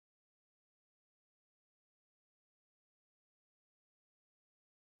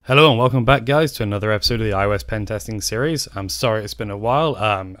Hello and welcome back, guys, to another episode of the iOS pen testing series. I'm sorry it's been a while.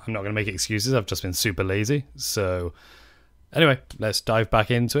 I'm not going to make excuses. I've just been super lazy. So anyway, let's dive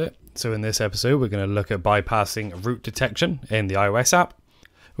back into it. So in this episode, we're going to look at bypassing root detection in the iOS app.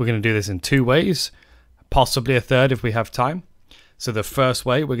 We're going to do this in two ways, possibly a third if we have time. So the first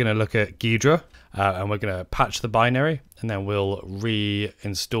way, we're going to look at Ghidra, and we're going to patch the binary, and then we'll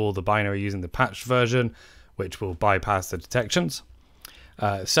reinstall the binary using the patched version, which will bypass the detections.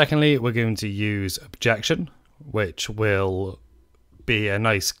 Secondly, we're going to use Objection, which will be a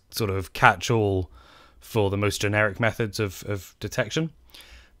nice sort of catch-all for the most generic methods of detection.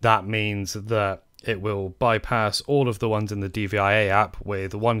 That means that it will bypass all of the ones in the DVIA app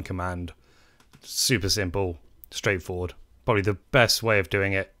with one command. Super simple, straightforward. Probably the best way of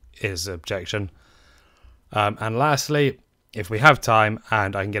doing it is Objection. And lastly, if we have time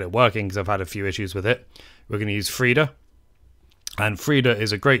and I can get it working because I've had a few issues with it, we're going to use Frida. And Frida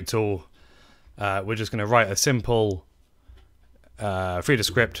is a great tool. We're just going to write a simple Frida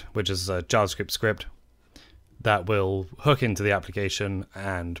script, which is a JavaScript script that will hook into the application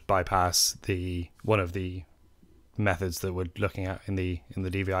and bypass one of the methods that we're looking at in the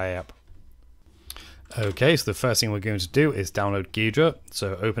DVIA app. Okay, so the first thing we're going to do is download Ghidra.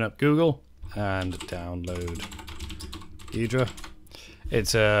 So open up Google and download Ghidra.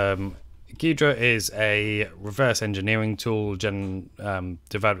 Ghidra is a reverse engineering tool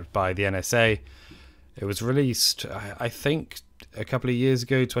developed by the NSA. It was released, I think, a couple of years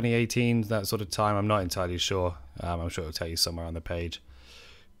ago, 2018, that sort of time. I'm not entirely sure. I'm sure it'll tell you somewhere on the page.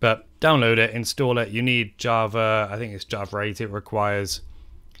 But download it, install it. You need Java. I think it's Java 8 it requires.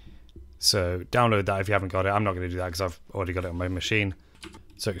 So download that if you haven't got it. I'm not going to do that because I've already got it on my machine.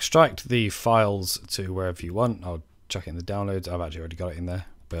 So extract the files to wherever you want. I'll chuck it in the downloads. I've actually already got it in there,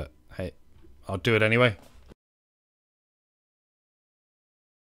 but hey, I'll do it anyway.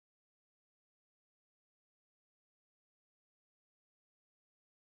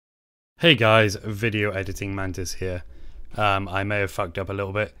 Hey guys, video editing Mantis here. I may have fucked up a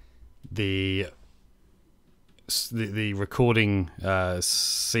little bit. The recording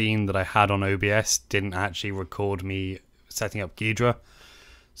scene that I had on OBS didn't actually record me setting up Ghidra.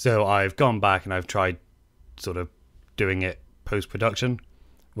 So I've gone back and I've tried sort of doing it post-production,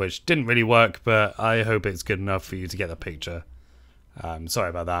 which didn't really work, but I hope it's good enough for you to get the picture. Sorry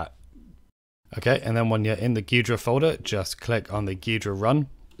about that. Okay, and then when you're in the Ghidra folder, just click on the Ghidra run,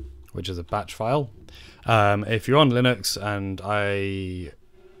 which is a batch file. If you're on Linux, and I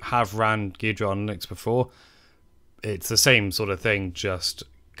have ran Ghidra on Linux before, it's the same sort of thing, just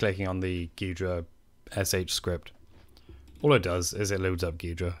clicking on the Ghidra sh script. All it does is it loads up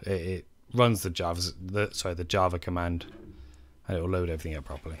Ghidra. It runs the Java command, and it will load everything up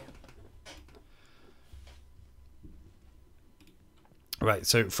properly. Right,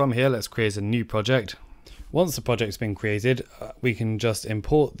 so from here, let's create a new project. Once the project's been created, we can just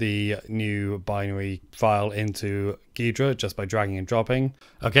import the new binary file into Ghidra just by dragging and dropping.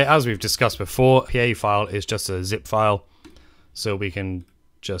 Okay, as we've discussed before, PA file is just a zip file. So we can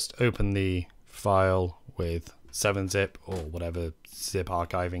just open the file with 7-zip or whatever zip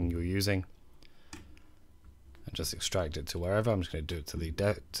archiving you're using. And just extract it to wherever. I'm just going to do it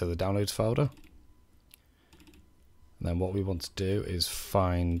to the downloads folder. And then what we want to do is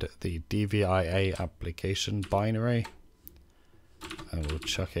find the DVIA application binary, and we'll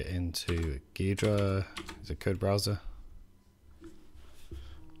chuck it into Ghidra as a code browser.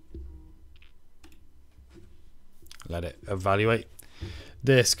 Let it evaluate.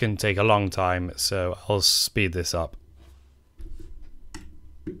 This can take a long time, so I'll speed this up.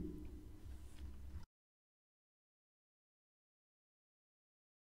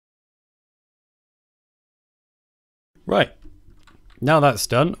 Right, now that's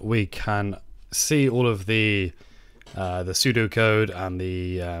done, we can see all of the pseudocode and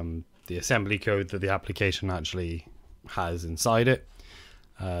the assembly code that the application actually has inside it.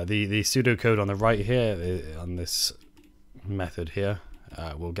 The pseudocode on the right here, on this method here,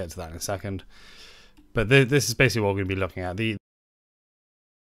 we'll get to that in a second. But this is basically what we're going to be looking at.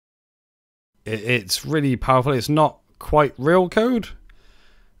 It's really powerful. It's not quite real code,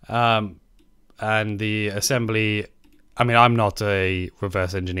 and the assembly. I mean, I'm not a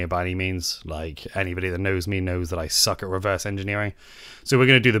reverse engineer by any means. Like, anybody that knows me knows that I suck at reverse engineering. So we're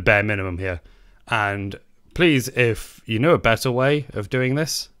going to do the bare minimum here. And please, if you know a better way of doing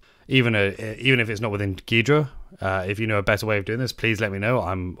this, even if it's not within Ghidra, if you know a better way of doing this, please let me know.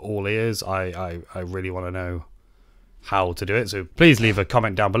 I'm all ears. I really want to know how to do it. So please leave a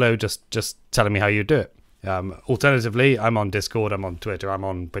comment down below just telling me how you do it. Alternatively, I'm on Discord, I'm on Twitter, I'm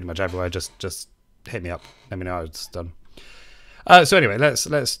on pretty much everywhere. Just hit me up. Let me know how it's done. So anyway, let's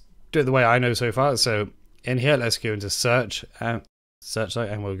do it the way I know so far. So in here, let's go into search and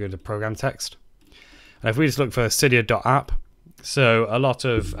we'll go into program text. And if we just look for cydia.app, so a lot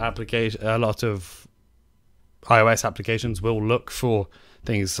of iOS applications will look for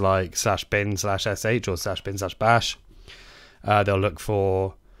things like /bin/sh or /bin/bash. They'll look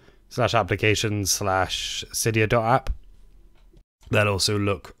for /applications/cydia.app. They'll also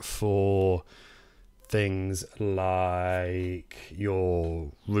look for things like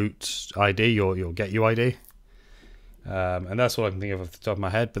your root ID, your get UID. And that's all I can think of off the top of my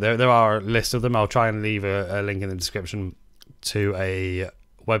head. But there are a list of them. I'll try and leave a link in the description to a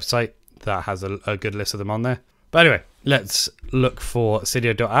website that has a good list of them on there. But anyway, let's look for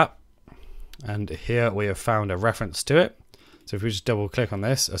cydia.app. And here we have found a reference to it. So if we just double click on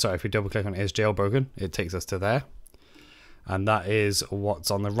this, if we double click on is jailbroken, it takes us to there. And that is what's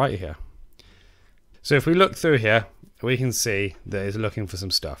on the right here. So if we look through here, we can see that it's looking for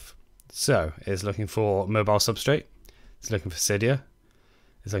some stuff. So it's looking for mobile substrate. It's looking for Cydia.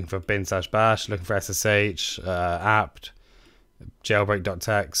 It's looking for bin/bash, looking for SSH, apt,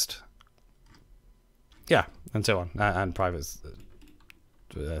 jailbreak.txt. Yeah, and so on. And private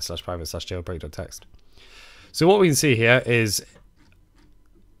 /private/jailbreak.txt. So what we can see here is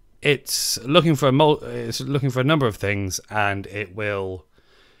it's looking for a number of things, and it will,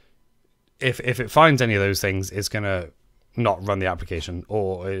 if it finds any of those things, it's going to not run the application,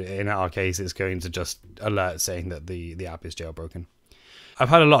 or in our case, it's going to just alert saying that the app is jailbroken. I've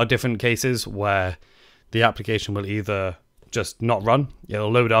had a lot of different cases where the application will either just not run,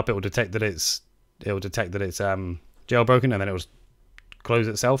 it'll load up, it will detect that it's jailbroken, and then it will close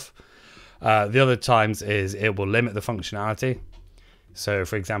itself. The other times is it will limit the functionality. So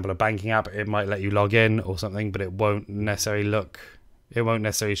for example, a banking app, it might let you log in or something, but it won't necessarily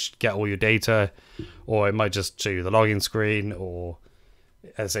get all your data, or it might just show you the login screen, or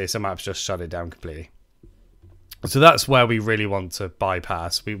as I say, some apps just shut it down completely. So that's where we really want to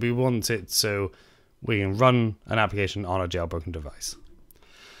bypass. We want it so we can run an application on a jailbroken device.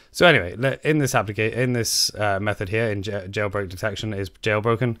 So anyway, in this method here, in jailbreak detection is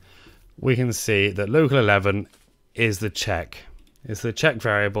jailbroken, we can see that local 11 is the check. It's the check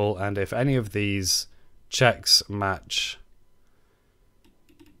variable, and if any of these checks match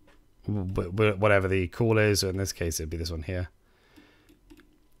whatever the call is, or in this case it'd be this one here,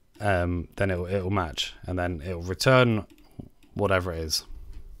 then it will match, and then it will return whatever it is,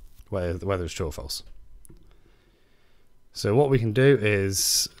 whether it's true or false. So what we can do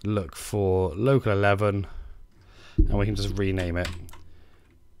is look for local 11, and we can just rename it.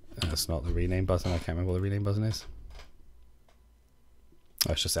 That's not the rename button. I can't remember what the rename button is.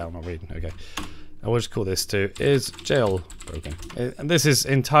 Oh, it's just out, I'm not reading. Okay. I will just call this to is jailbroken. And this is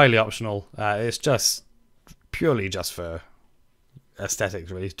entirely optional. It's just purely just for aesthetics,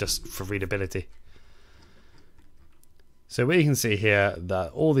 really, just for readability. So we can see here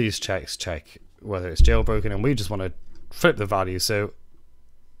that all these checks check whether it's jailbroken, and we just want to flip the value. So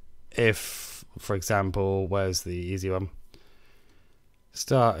if, for example, where's the easy one?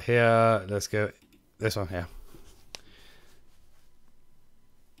 Start here. Let's go this one here.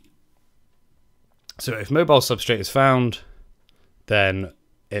 So if mobile substrate is found, then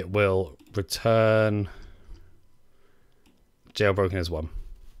it will return jailbroken as 1.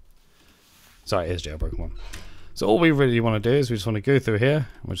 Sorry, it is jailbroken 1. So all we really want to do is we just want to go through here.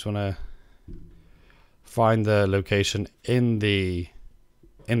 We just want to find the location in the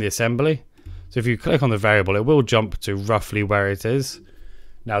assembly. So if you click on the variable, it will jump to roughly where it is.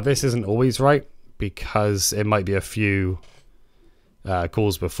 Now this isn't always right, because it might be a few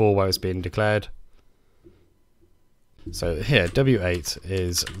calls before where it's being declared. So here, W8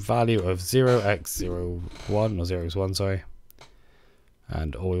 is value of 0x01 or 0x1, sorry.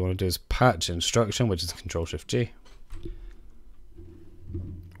 And all we want to do is patch instruction, which is Control-Shift-G.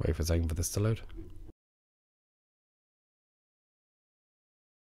 Wait for a second for this to load.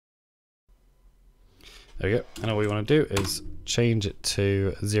 There we go. And all we want to do is change it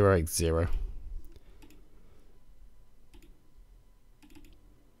to 0x0.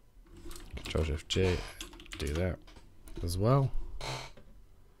 Control-Shift-G, do that as well.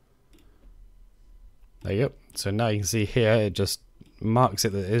 There you go. So now you can see here, it just marks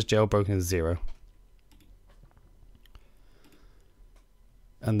it that it is jailbroken as 0.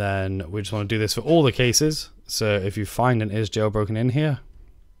 And then we just want to do this for all the cases. So if you find an is jailbroken in here,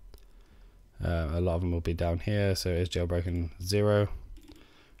 a lot of them will be down here. So is jailbroken 0,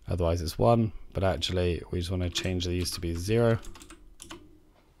 otherwise it's 1. But actually we just want to change these to be 0.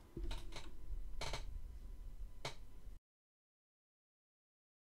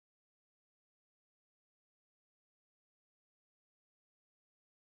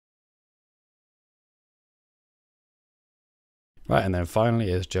 Right, and then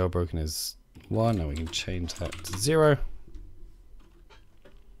finally is jailbroken is 1, and we can change that to 0.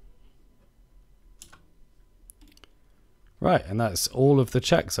 Right, and that's all of the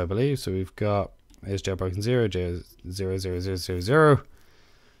checks, I believe. So we've got is jailbroken 0, 0, 0, 0, 0, 0.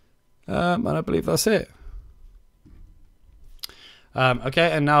 And I believe that's it.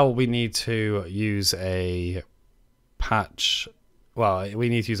 Okay, and now we need to use a patch. Well, we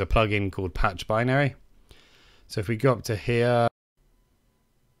need to use a plugin called Patch Binary. So if we go up to here,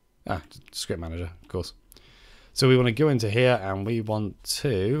 Script Manager, of course. So we want to go into here and we want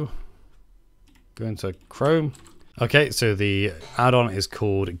to go into Chrome. Okay, so the add-on is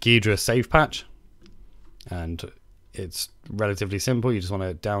called Ghidra Save Patch, and it's relatively simple. You just want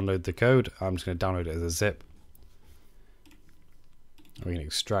to download the code. I'm just going to download it as a zip. We can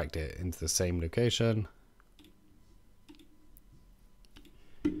extract it into the same location.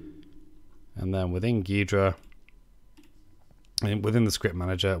 And then within Ghidra, and within the script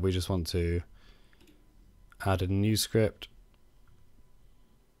manager, we just want to add a new script.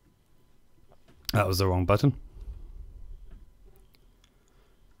 That was the wrong button.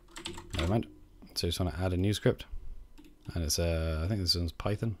 Never mind. So just want to add a new script. And it's I think this one's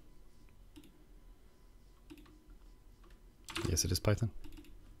Python. Yes, it is Python.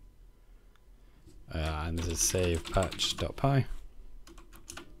 And this is save patch.py.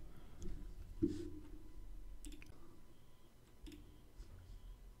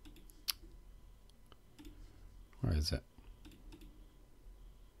 Where is it?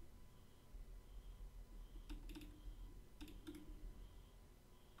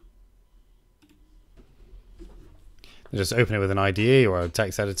 Just open it with an IDE or a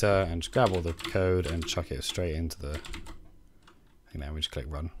text editor and just grab all the code and chuck it straight into the thing there. We just click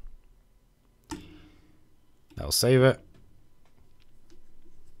run. That'll save it.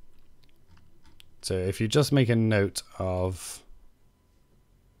 So if you just make a note of,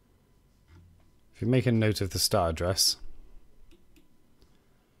 if you make a note of the start address,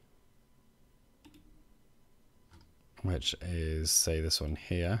 which is, say, this one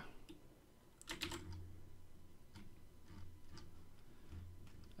here.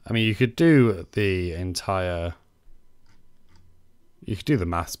 I mean, you could do the entire, you could do the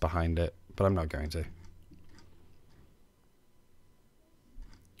maths behind it, but I'm not going to.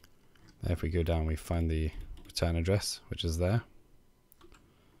 If we go down, we find the return address, which is there.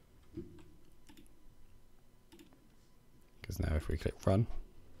 Because now if we click run,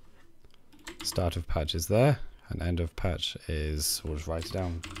 start of patch is there, and end of patch is, we'll just write it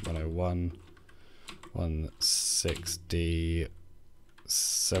down,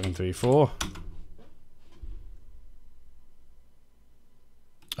 101.16d734.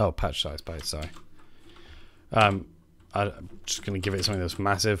 Oh, patch size byte, sorry. I'm just going to give it something that's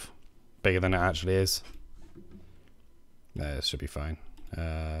massive, bigger than it actually is. No, this should be fine.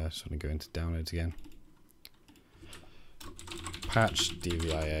 Just want to go into downloads again. Patch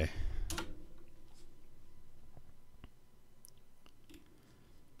DVIA.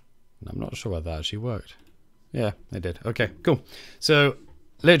 I'm not sure whether that actually worked. Yeah, it did. Okay, cool. So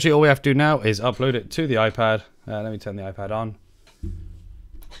literally all we have to do now is upload it to the iPad. Let me turn the iPad on.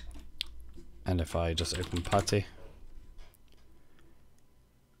 And if I just open Putty,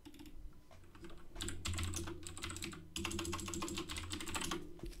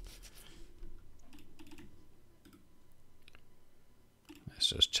 let's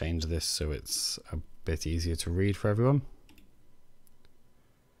just change this so it's a bit easier to read for everyone.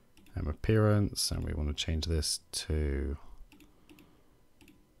 Appearance, and we want to change this to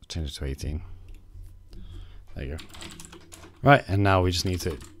 18. There you go. Right, and now we just need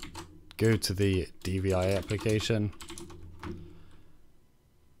to go to the DVI application.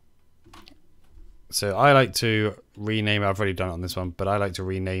 So I like to rename, I've already done it on this one, but I like to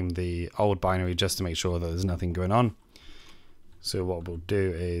rename the old binary just to make sure that there's nothing going on. So what we'll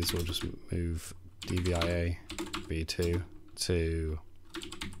do is we'll just move DVIA v2 to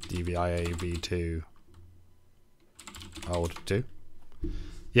DVIA v2 old 2.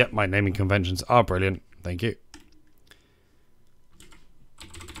 Yep, my naming conventions are brilliant. Thank you.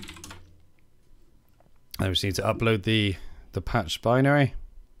 I just need to upload the patch binary.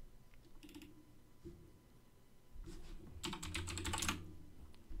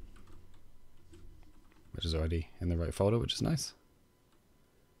 Which is already in the right folder, which is nice.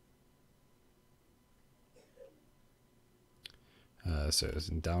 So it's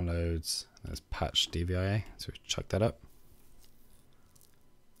in downloads, there's patch DVIA, so we chuck that up.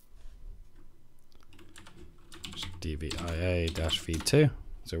 DVIA-v2.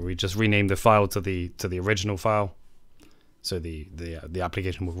 So we just renamed the file to the original file, so the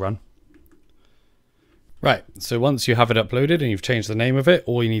application will run. Right, so once you have it uploaded and you've changed the name of it,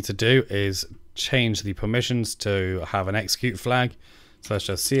 all you need to do is change the permissions to have an execute flag. So that's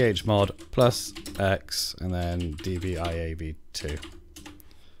just chmod plus x and then dbiav2.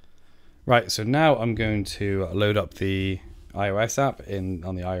 Right, so now I'm going to load up the iOS app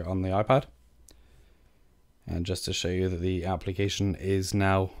on the iPad. And just to show you that the application is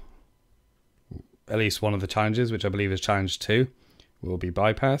now, at least one of the challenges, which I believe is challenge 2, will be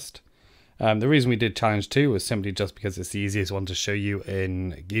bypassed. The reason we did challenge 2 was simply just because it's the easiest one to show you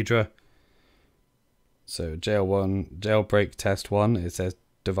in Ghidra. So jailbreak test 1, it says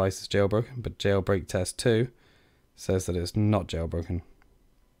device is jailbroken, but jailbreak test 2 says that it's not jailbroken.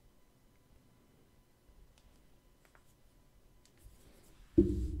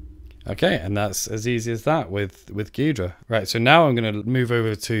 Okay, and that's as easy as that with Ghidra. Right, so now I'm going to move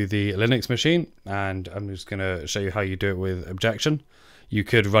over to the Linux machine, and I'm just going to show you how you do it with Objection. You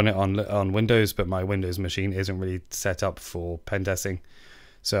could run it on Windows, but my Windows machine isn't really set up for pen testing.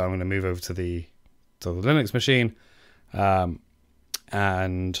 So I'm going to move over to the Linux machine,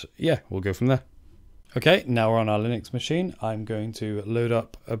 and yeah, we'll go from there. Okay, now we're on our Linux machine. I'm going to load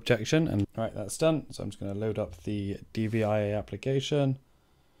up Objection, and right, that's done. So I'm just going to load up the DVIA application,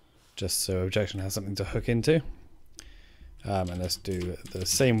 just so Objection has something to hook into. And let's do it the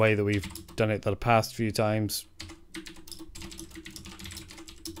same way that we've done it the past few times.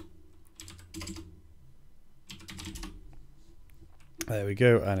 There we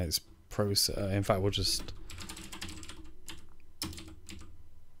go, and it's in fact, we'll just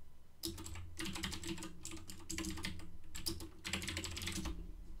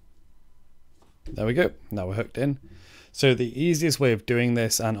there we go. Now we're hooked in. So the easiest way of doing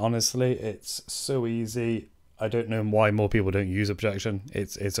this, and honestly, it's so easy. I don't know why more people don't use Objection.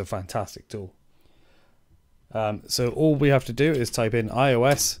 It's a fantastic tool. So all we have to do is type in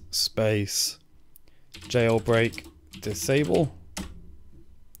iOS space Jailbreak Disable,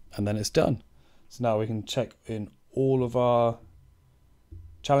 and then it's done. So now we can check in all of our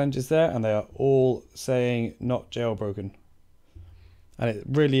challenges there, and they are all saying not jailbroken. And it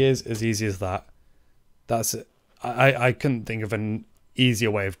really is as easy as that. That's it. I couldn't think of an easier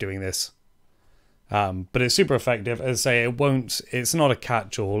way of doing this. But it's super effective. As I say, it's not a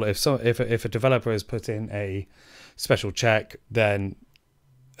catch-all. If a developer has put in a special check, then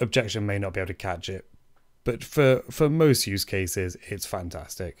Objection may not be able to catch it. But for most use cases, it's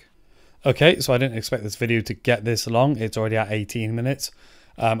fantastic. Okay, so I didn't expect this video to get this long. It's already at 18 minutes.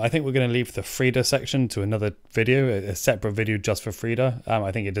 I think we're going to leave the Frida section to another video, a separate video just for Frida.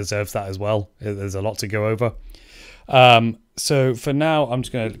 I think it deserves that as well. There's a lot to go over. So for now, I'm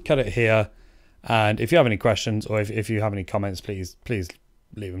just going to cut it here. And if you have any questions, or if you have any comments, please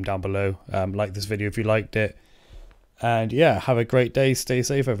leave them down below. Like this video if you liked it. And yeah, have a great day. Stay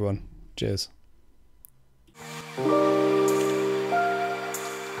safe, everyone. Cheers.